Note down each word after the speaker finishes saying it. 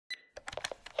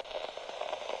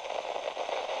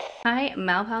Hi,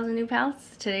 Mal Pals and New Pals.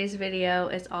 Today's video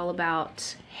is all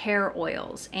about hair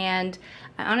oils, and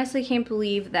I honestly can't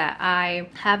believe that I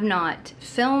have not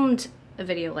filmed a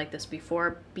video like this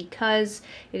before because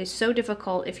it is so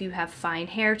difficult if you have fine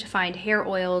hair to find hair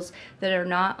oils that are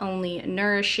not only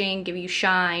nourishing, give you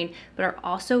shine, but are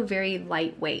also very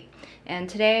lightweight. And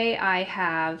today I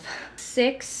have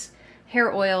 6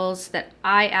 hair oils that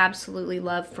I absolutely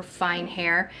love for fine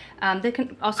hair. They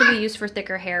can also be used for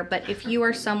thicker hair, but if you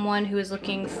are someone who is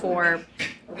looking for,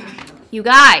 you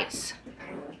guys,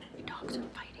 dogs are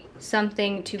fighting,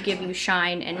 something to give you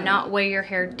shine and not weigh your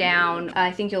hair down,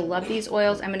 I think you'll love these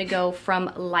oils. I'm gonna go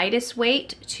from lightest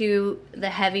weight to the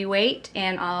heavyweight,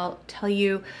 and I'll tell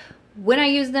you when I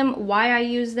use them, why I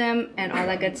use them, and all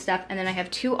that good stuff. And then I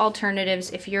have 2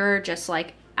 alternatives if you're just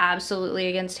like absolutely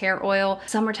against hair oil.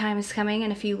 Summertime is coming,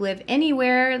 and if you live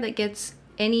anywhere that gets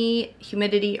any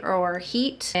humidity or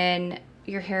heat, then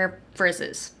your hair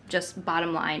frizzes, just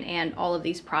bottom line. And all of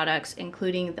these products,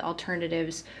 including the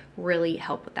alternatives, really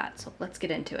help with that. So let's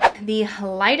get into it. The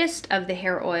lightest of the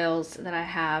hair oils that I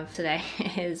have today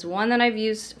is one that I've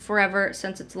used forever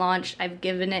since it's launched. I've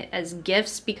given it as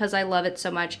gifts because I love it so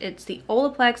much. It's the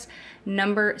Olaplex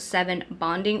No. 7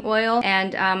 Bonding Oil,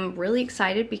 and I'm really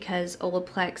excited because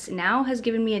Olaplex now has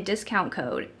given me a discount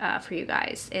code for you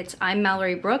guys. I'm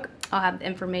Mallory Brooke. I'll have the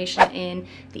information in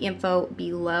the info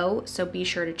below, so be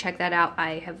sure to check that out.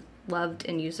 I have loved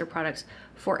and used their products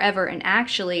forever, and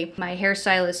actually my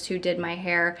hairstylist who did my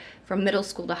hair from middle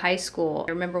school to high school,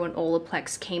 I remember when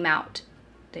Olaplex came out,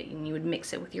 that you would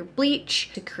mix it with your bleach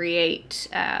to create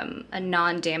a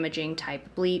non-damaging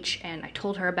type bleach, and I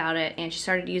told her about it, and she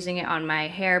started using it on my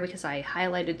hair because I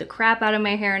highlighted the crap out of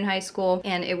my hair in high school,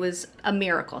 and it was a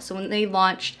miracle. So when they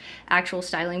launched actual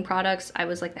styling products, I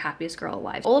was like the happiest girl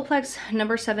alive. Olaplex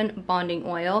No. 7 Bonding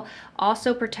Oil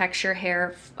also protects your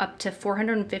hair up to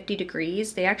 450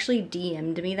 degrees. They actually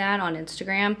DM'd me that on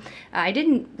Instagram. I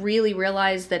didn't really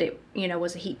realize that it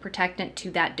was a heat protectant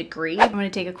to that degree. I'm going to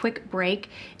take a quick break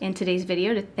in today's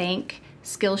video to thank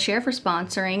Skillshare for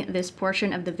sponsoring this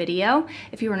portion of the video.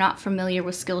 If you are not familiar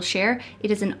with Skillshare,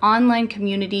 it is an online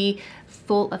community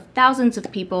full of thousands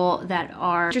of people that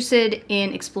are interested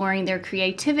in exploring their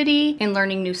creativity and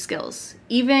learning new skills,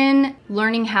 even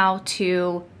learning how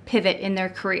to pivot in their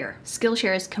career.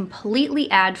 Skillshare is completely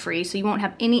ad-free, so you won't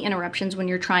have any interruptions when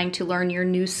you're trying to learn your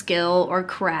new skill or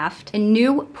craft. And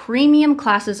new premium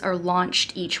classes are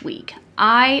launched each week.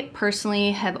 I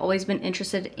personally have always been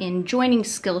interested in joining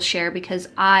Skillshare because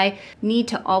I need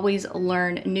to always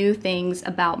learn new things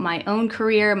about my own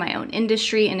career, my own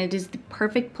industry, and it is the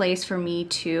perfect place for me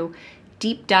to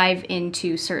deep dive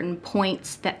into certain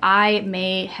points that I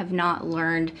may have not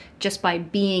learned just by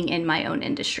being in my own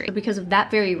industry. Because of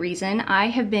that very reason, I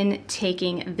have been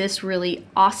taking this really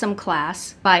awesome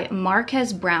class by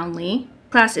Marques Brownlee.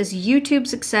 Class is YouTube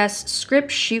Success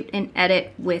Script, Shoot, and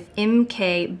Edit with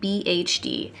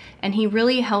MKBHD, and he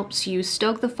really helps you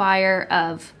stoke the fire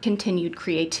of continued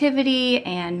creativity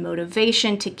and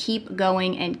motivation to keep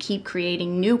going and keep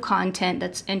creating new content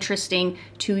that's interesting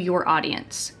to your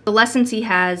audience. The lessons he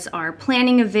has are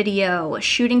planning a video,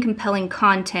 shooting compelling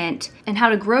content, and how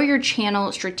to grow your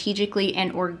channel strategically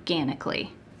and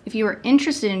organically. If you are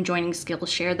interested in joining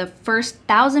Skillshare, the first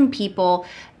 1,000 people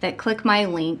that click my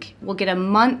link will get a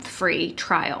month free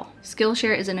trial.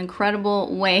 Skillshare is an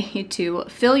incredible way to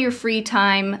fill your free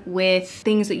time with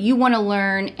things that you want to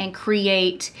learn and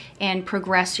create and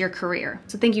progress your career.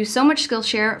 So thank you so much,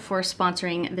 Skillshare, for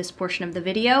sponsoring this portion of the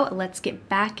video. Let's get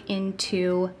back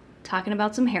into talking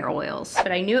about some hair oils.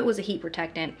 But I knew it was a heat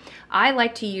protectant. I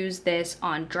like to use this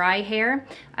on dry hair.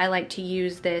 I like to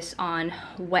use this on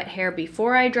wet hair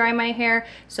before I dry my hair.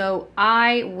 So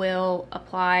I will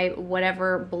apply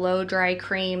whatever blow dry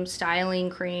cream, styling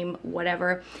cream,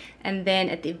 whatever. And then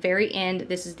at the very end,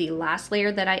 this is the last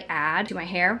layer that I add to my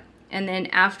hair. And then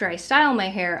after I style my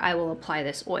hair, I will apply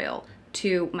this oil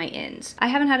to my ends. I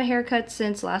haven't had a haircut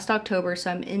since last October,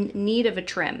 so I'm in need of a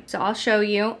trim. So I'll show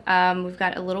you. We've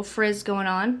got a little frizz going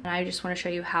on, and I just want to show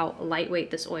you how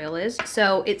lightweight this oil is.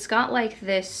 So it's got like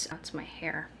this, that's my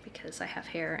hair because I have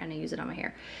hair and I use it on my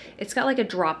hair. It's got like a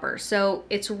dropper, so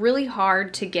it's really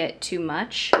hard to get too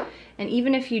much. And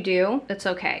even if you do, it's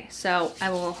okay. So I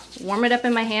will warm it up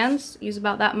in my hands, use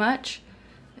about that much,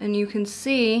 and you can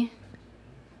see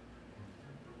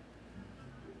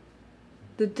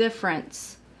the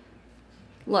difference.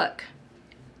 Look,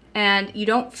 and you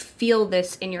don't feel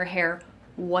this in your hair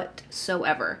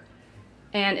whatsoever.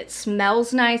 And it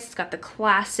smells nice. It's got the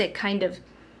classic kind of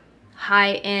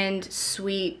high-end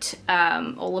sweet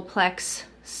Olaplex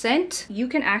scent. You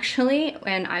can actually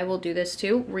and I will do this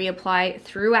too, reapply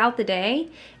throughout the day,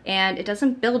 and it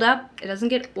doesn't build up, it doesn't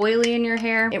get oily in your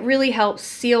hair. It really helps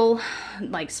seal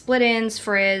like split ends,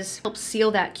 frizz, helps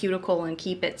seal that cuticle and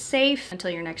keep it safe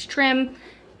until your next trim,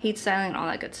 heat styling, and all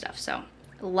that good stuff. So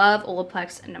love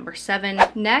Olaplex number 7.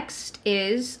 Next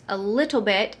is a little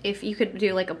bit, if you could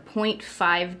do like a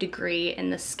 0.5 degree in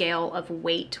the scale of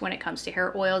weight when it comes to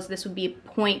hair oils, this would be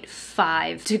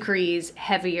 0.5 degrees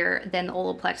heavier than the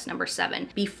Olaplex number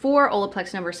 7. Before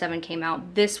Olaplex number 7 came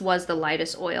out, this was the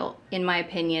lightest oil, in my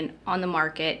opinion, on the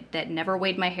market that never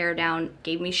weighed my hair down,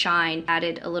 gave me shine,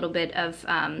 added a little bit of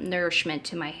nourishment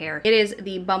to my hair. It is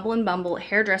the Bumble & Bumble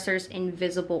Hairdresser's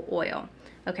Invisible Oil.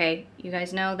 Okay, you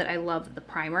guys know that I love the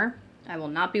primer. I will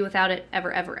not be without it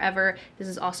ever, ever, ever. This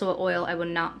is also an oil I will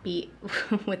not be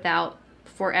without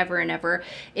forever and ever.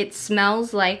 It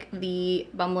smells like the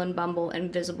Bumble & Bumble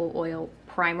Invisible Oil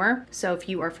primer. So if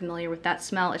you are familiar with that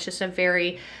smell, it's just a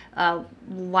very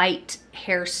light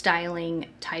hair styling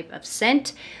type of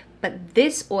scent. But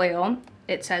this oil,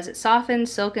 it says it softens,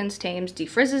 silkens, tames,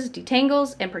 defrizzes,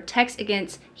 detangles, and protects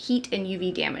against heat and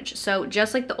UV damage. So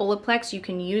just like the Olaplex, you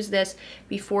can use this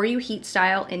before you heat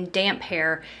style in damp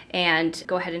hair and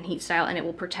go ahead and heat style, and it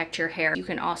will protect your hair. You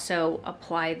can also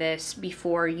apply this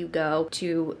before you go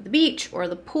to the beach or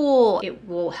the pool. It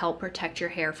will help protect your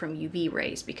hair from UV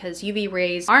rays, because UV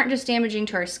rays aren't just damaging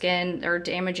to our skin, they're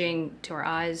damaging to our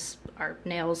eyes, our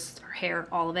nails, our hair,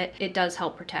 all of it. It does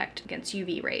help protect against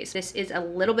UV rays. This is a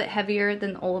little bit heavier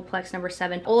than the Olaplex number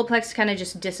 7. Olaplex kind of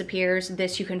just disappears.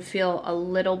 This you can feel a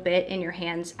little bit in your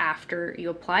hands after you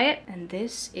apply it. And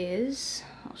this is,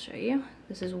 I'll show you,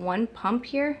 this is one pump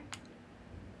here,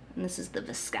 and this is the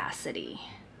viscosity.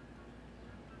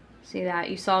 See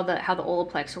that? You saw how the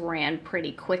Olaplex ran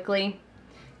pretty quickly,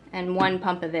 and one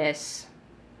pump of this,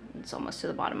 it's almost to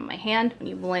the bottom of my hand. When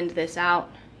you blend this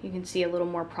out, you can see a little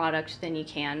more product than you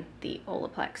can the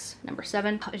Olaplex number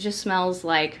 7. It just smells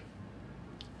like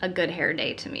a good hair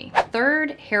day to me.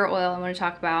 Third hair oil I want to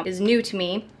talk about is new to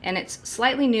me, and it's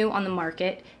slightly new on the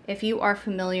market. If you are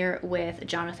familiar with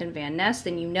Jonathan Van Ness,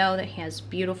 then you know that he has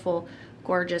beautiful,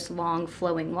 gorgeous, long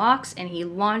flowing locks, and he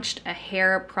launched a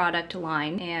hair product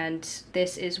line, and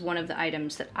this is one of the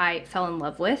items that I fell in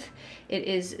love with. It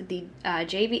is the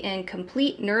JVN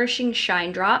Complete Nourishing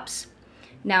Shine Drops.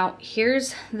 Now,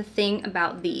 here's the thing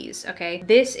about these, okay?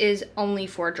 This is only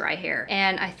for dry hair,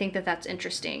 and I think that that's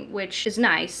interesting, which is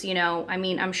nice, you know? I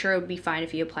mean, I'm sure it would be fine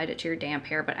if you applied it to your damp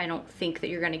hair, but I don't think that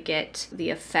you're gonna get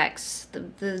the effects,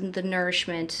 the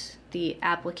nourishment, the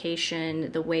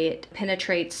application, the way it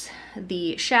penetrates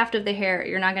the shaft of the hair.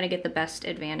 You're not gonna get the best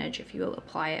advantage if you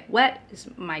apply it wet, is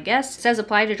my guess. It says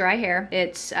apply to dry hair.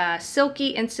 It's silky,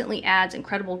 instantly adds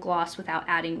incredible gloss without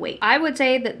adding weight. I would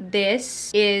say that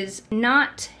this is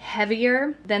not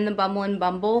heavier than the Bumble &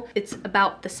 Bumble. It's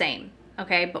about the same.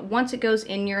 Okay, but once it goes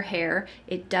in your hair,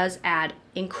 it does add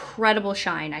incredible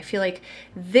shine. I feel like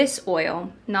this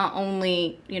oil not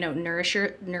only, you know,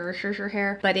 nourishes your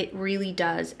hair, but it really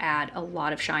does add a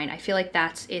lot of shine. I feel like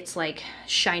that's its like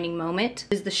shining moment,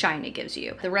 is the shine it gives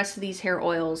you. The rest of these hair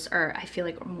oils are, I feel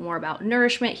like, more about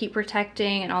nourishment, heat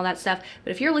protecting, and all that stuff.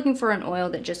 But if you're looking for an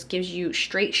oil that just gives you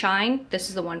straight shine, this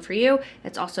is the one for you.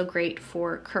 It's also great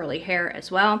for curly hair as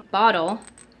well. Bottle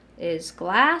is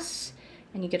glass,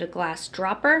 and you get a glass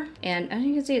dropper, and as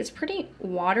you can see, it's pretty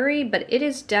watery, but it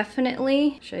is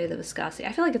definitely, show you the viscosity.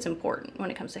 I feel like it's important when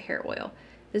it comes to hair oil.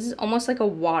 This is almost like a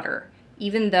water,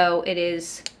 even though it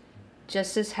is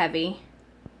just as heavy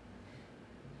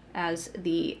as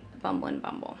the Bumble &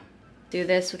 Bumble. Do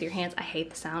this with your hands. I hate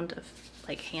the sound of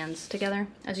like hands together.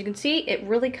 As you can see, it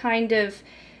really kind of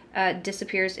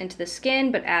disappears into the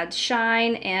skin, but adds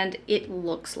shine, and it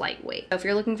looks lightweight. So if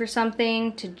you're looking for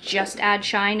something to just add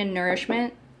shine and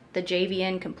nourishment, the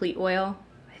JVN Complete Oil,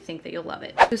 I think that you'll love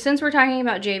it. So since we're talking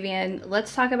about JVN,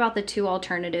 let's talk about the two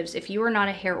alternatives. If you are not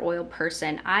a hair oil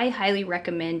person, I highly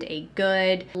recommend a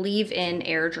good leave-in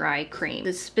air dry cream.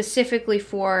 This is specifically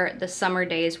for the summer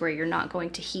days where you're not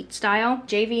going to heat style.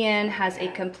 JVN has a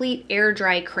complete air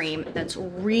dry cream that's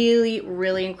really,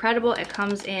 really incredible. It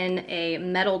comes in a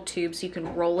metal tube, so you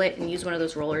can roll it and use one of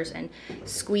those rollers and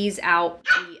squeeze out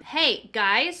the, hey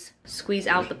guys, squeeze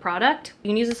out the product. You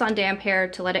can use this on damp hair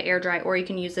to let it air dry, or you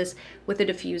can use this with a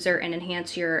diffuser and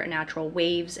enhance your natural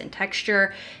waves and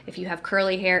texture. If you have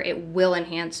curly hair, it will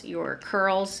enhance your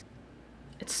curls.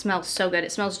 It smells so good.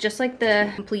 It smells just like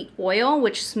the Complete Oil,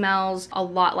 which smells a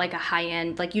lot like a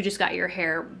high-end, like you just got your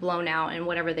hair blown out and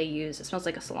whatever they use. It smells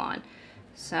like a salon.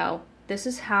 So this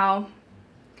is how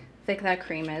thick that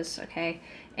cream is, okay?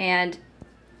 And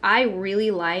I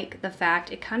really like the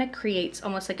fact it kind of creates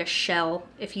almost like a shell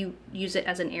if you use it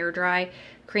as an air dry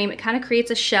cream. It kind of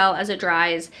creates a shell as it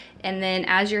dries, and then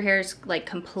as your hair is like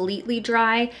completely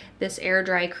dry, this air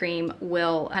dry cream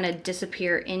will kind of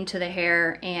disappear into the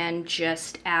hair and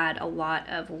just add a lot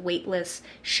of weightless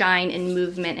shine and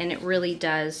movement, and it really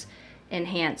does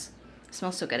enhance. It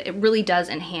smells so good. It really does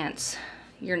enhance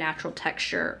your natural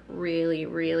texture really,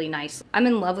 really nice. I'm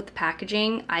in love with the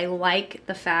packaging. I like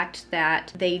the fact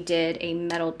that they did a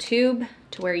metal tube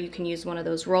to where you can use one of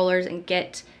those rollers and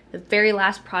get the very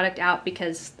last product out,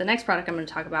 because the next product I'm going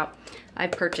to talk about,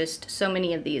 I've purchased so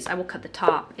many of these. I will cut the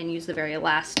top and use the very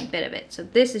last bit of it. So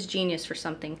this is genius for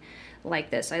something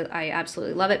like this. I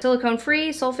absolutely love it. Silicone free,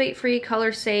 sulfate free,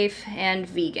 color safe, and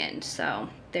vegan. So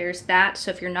there's that.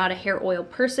 So if you're not a hair oil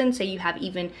person, say you have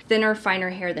even thinner, finer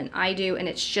hair than I do, and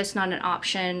it's just not an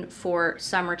option for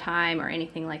summertime or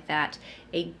anything like that,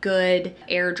 a good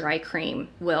air dry cream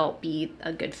will be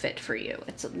a good fit for you.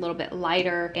 It's a little bit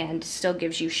lighter and still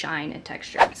gives you shine and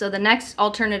texture. So the next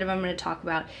alternative I'm going to talk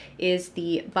about is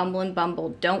the Bumble and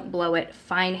Bumble Don't Blow It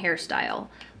Fine Hairstyle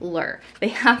Lure. They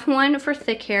have one for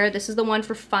thick hair. This is the one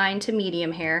for fine to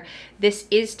medium hair. This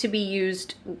is to be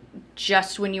used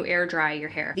just when you air dry your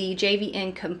hair. The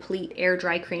JVN Complete Air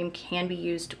Dry Cream can be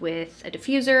used with a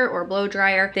diffuser or a blow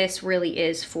dryer. This really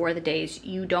is for the days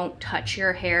you don't touch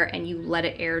your hair and you let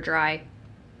it air dry.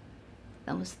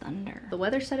 That was thunder. The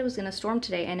weather said it was gonna storm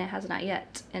today and it has not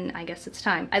yet, and I guess it's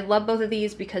time. I love both of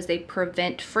these because they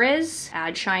prevent frizz,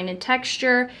 add shine and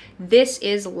texture. This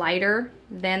is lighter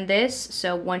than this,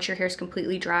 so once your hair is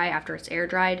completely dry after it's air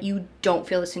dried, you don't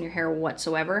feel this in your hair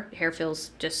whatsoever. Your hair feels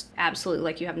just absolutely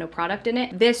like you have no product in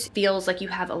it. This feels like you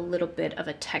have a little bit of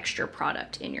a texture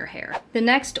product in your hair. The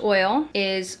next oil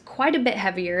is quite a bit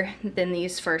heavier than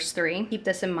these first three. Keep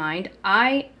this in mind.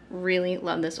 I really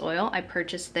love this oil. I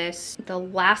purchased this the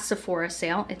last Sephora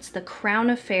sale. It's the Crown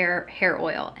Affair hair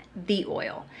oil, the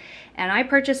oil. And I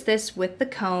purchased this with the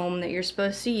comb that you're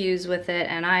supposed to use with it,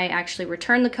 and I actually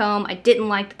returned the comb. I didn't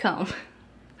like the comb,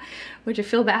 which I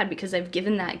feel bad because I've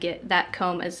given that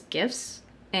comb as gifts,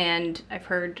 and I've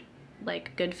heard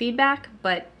like good feedback,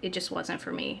 but it just wasn't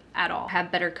for me at all. I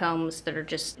have better combs that are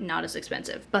just not as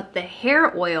expensive. But the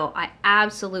hair oil I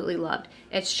absolutely loved.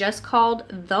 It's just called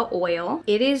The Oil.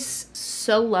 It is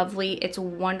so lovely. It's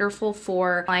wonderful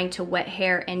for applying to wet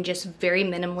hair and just very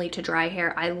minimally to dry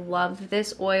hair. I love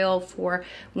this oil for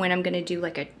when I'm gonna do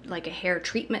like a hair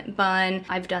treatment bun.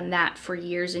 I've done that for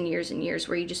years and years and years,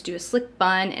 where you just do a slick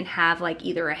bun and have like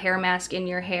either a hair mask in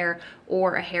your hair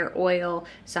or a hair oil.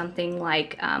 Something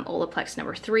like Olaplex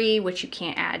number 3, which you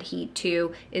can't add heat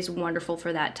to, is wonderful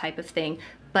for that type of thing.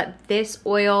 But this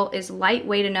oil is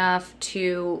lightweight enough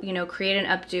to, you know, create an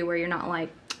updo where you're not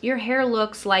like, your hair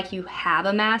looks like you have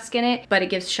a mask in it, but it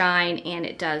gives shine and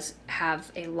it does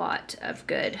have a lot of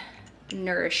good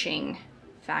nourishing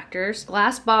factors.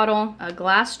 Glass bottle, a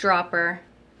glass dropper,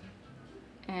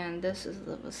 and this is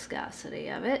the viscosity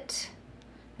of it.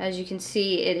 As you can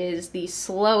see, it is the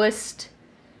slowest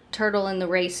turtle in the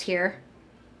race here.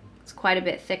 It's quite a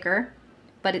bit thicker,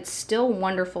 but it's still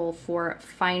wonderful for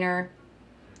finer,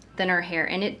 thinner hair,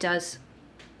 and it does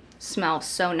smell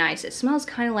so nice. It smells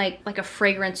kind of like a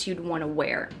fragrance you'd want to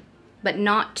wear, but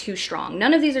not too strong.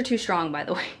 None of these are too strong, by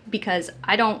the way, because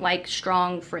I don't like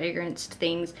strong fragranced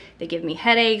things. They give me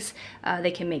headaches,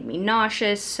 they can make me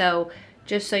nauseous. So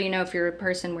just so you know, if you're a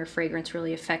person where fragrance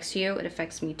really affects you, it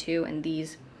affects me too, and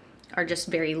these are just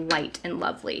very light and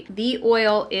lovely. The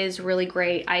oil is really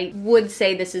great. I would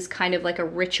say this is kind of like a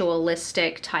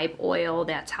ritualistic type oil.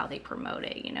 That's how they promote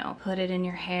it, you know. Put it in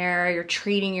your hair, you're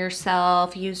treating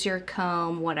yourself, use your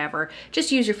comb, whatever.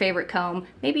 Just use your favorite comb,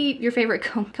 maybe your favorite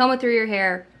comb, comb it through your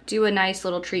hair, do a nice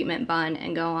little treatment bun,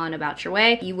 and go on about your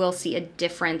way. You will see a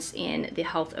difference in the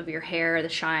health of your hair, the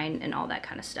shine, and all that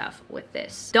kind of stuff with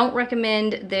this. Don't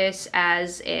recommend this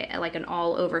as like an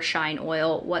all-over shine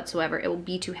oil whatsoever. It will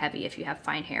be too heavy if you have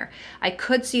fine hair. I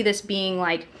could see this being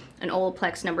like an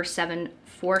Olaplex number 7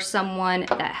 for someone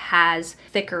that has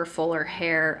thicker, fuller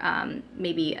hair,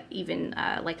 maybe even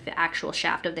like the actual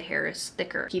shaft of the hair is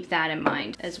thicker. Keep that in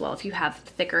mind as well if you have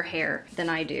thicker hair than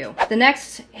I do. The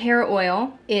next hair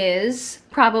oil is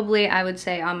probably, I would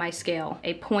say on my scale,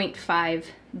 a 0.5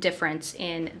 difference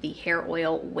in the hair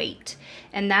oil weight,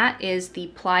 and that is the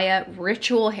Playa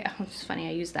Ritual hair. It's funny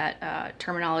I used that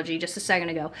terminology just a second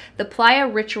ago. The Playa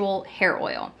Ritual hair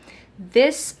oil.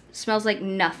 This smells like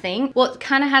nothing. Well, it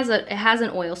kind of has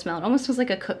an oil smell. It almost smells like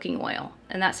a cooking oil,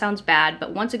 and that sounds bad,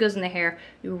 but once it goes in the hair,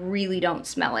 you really don't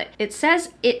smell it. It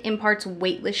says it imparts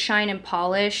weightless shine and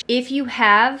polish. If you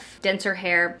have denser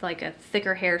hair, like a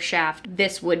thicker hair shaft,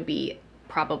 this would be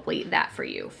probably that for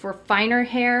you. For finer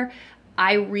hair,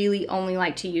 I really only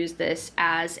like to use this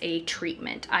as a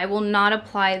treatment. I will not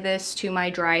apply this to my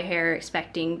dry hair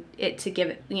expecting it to give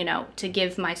it, you know, to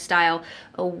give my style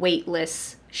a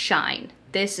weightless shine.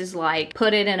 This is like,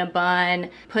 put it in a bun,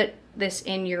 put this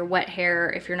in your wet hair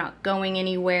if you're not going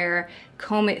anywhere,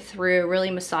 comb it through,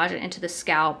 really massage it into the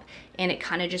scalp, and it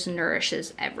kind of just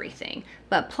nourishes everything.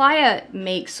 But Playa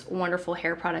makes wonderful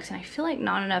hair products, and I feel like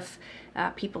not enough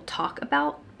people talk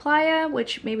about Playa,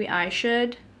 which maybe I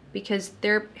should, because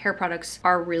their hair products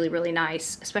are really, really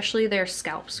nice, especially their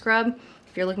scalp scrub.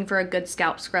 If you're looking for a good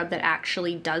scalp scrub that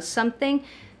actually does something,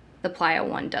 the Playa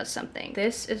one does something.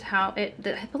 This is how I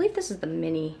believe this is the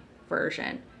mini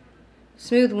version.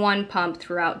 Smooth one pump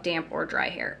throughout damp or dry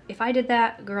hair. If I did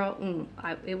that, girl,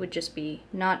 it would just be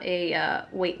not a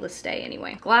weightless day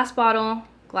anyway. Glass bottle,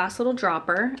 glass little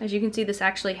dropper. As you can see, this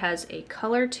actually has a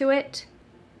color to it.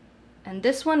 And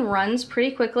this one runs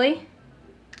pretty quickly.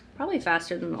 Probably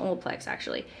faster than the olaplex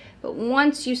actually. But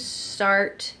once you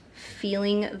start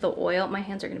feeling the oil, my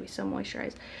hands are gonna be so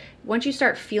moisturized. Once you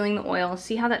start feeling the oil,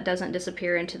 see how that doesn't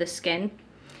disappear into the skin?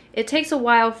 It takes a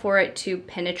while for it to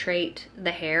penetrate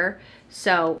the hair,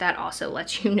 so that also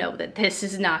lets you know that this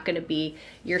is not gonna be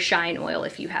your shine oil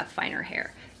if you have finer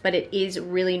hair. But it is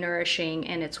really nourishing,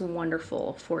 and it's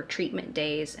wonderful for treatment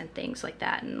days and things like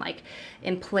that, and like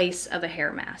in place of a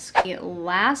hair mask. The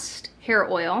last hair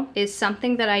oil is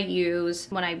something that I use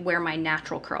when I wear my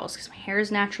natural curls, because my hair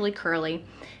is naturally curly,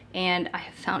 and I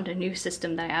have found a new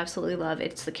system that I absolutely love.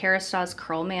 It's the Kerastase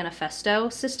Curl Manifesto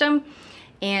system.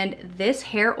 And this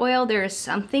hair oil, there is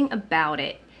something about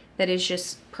it that is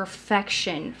just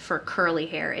perfection for curly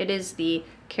hair. It is the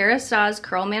Kerastase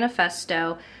Curl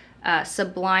Manifesto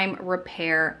Sublime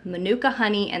Repair Manuka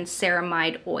Honey and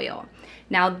Ceramide Oil.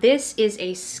 Now this is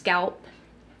a scalp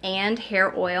and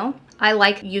hair oil. I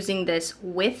like using this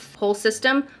with whole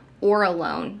system or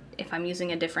alone if I'm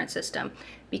using a different system,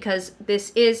 because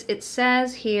this is, it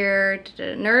says here,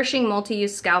 nourishing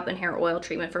multi-use scalp and hair oil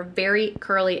treatment for very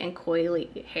curly and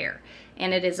coily hair,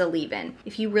 and it is a leave-in.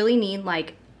 If you really need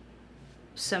like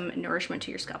some nourishment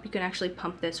to your scalp, you can actually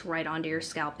pump this right onto your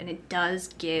scalp, and it does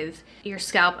give your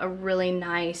scalp a really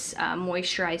nice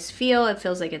moisturized feel. It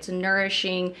feels like it's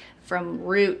nourishing from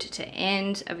root to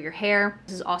end of your hair.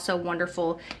 This is also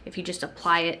wonderful if you just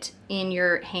apply it in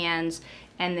your hands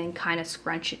and then kind of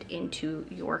scrunch it into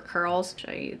your curls.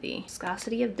 Show you the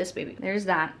viscosity of this baby. There's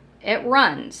that. It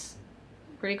runs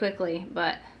pretty quickly,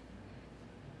 but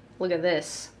look at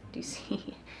this. Do you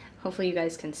see? Hopefully you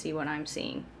guys can see what I'm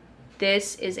seeing.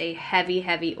 This is a heavy,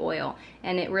 heavy oil,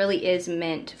 and it really is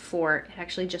meant for, it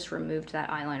actually just removed that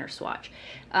eyeliner swatch.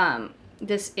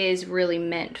 This is really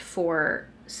meant for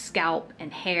scalp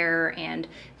and hair and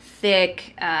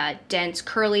thick, dense,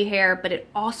 curly hair, but it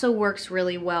also works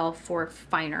really well for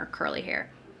finer curly hair.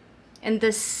 And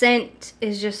the scent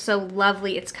is just so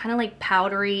lovely. It's kind of like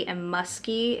powdery and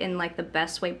musky in like the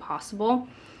best way possible.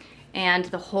 And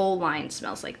the whole line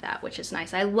smells like that, which is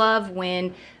nice. I love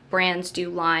when brands do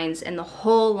lines and the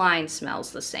whole line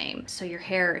smells the same. So your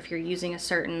hair, if you're using a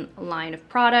certain line of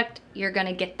product, you're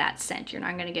gonna get that scent. You're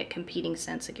not gonna get competing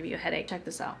scents that give you a headache. Check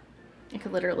this out. I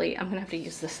could literally, I'm gonna have to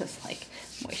use this as like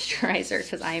moisturizer,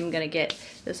 because I am gonna get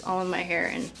this all in my hair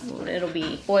and it'll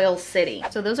be oil city.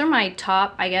 So those are my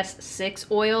top, I guess, 6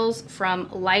 oils, from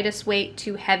lightest weight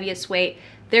to heaviest weight,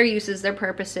 their uses, their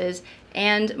purposes,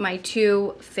 and my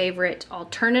 2 favorite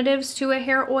alternatives to a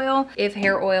hair oil if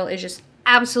hair oil is just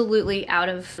absolutely out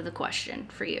of the question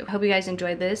for you. I hope you guys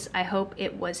enjoyed this. I hope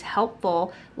it was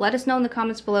helpful. Let us know in the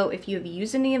comments below if you have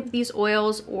used any of these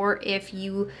oils, or if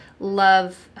you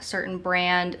love a certain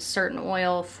brand, certain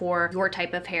oil for your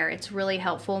type of hair. It's really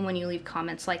helpful when you leave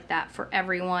comments like that for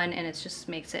everyone, and it just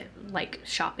makes it like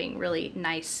shopping really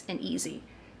nice and easy.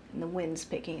 And the wind's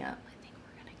picking up. I think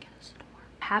we're gonna get a storm.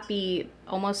 Happy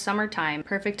almost summertime.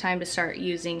 Perfect time to start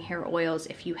using hair oils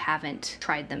if you haven't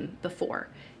tried them before.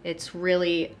 It's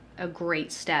really a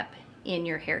great step in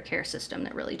your hair care system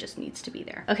that really just needs to be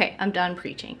there. Okay, I'm done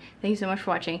preaching. Thank you so much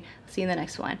for watching. I'll see you in the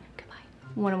next one. Goodbye.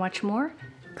 Want to watch more?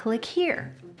 Click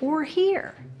here or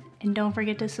here. And don't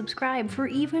forget to subscribe for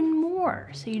even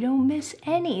more so you don't miss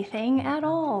anything at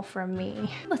all from me.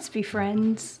 Let's be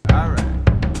friends. All right.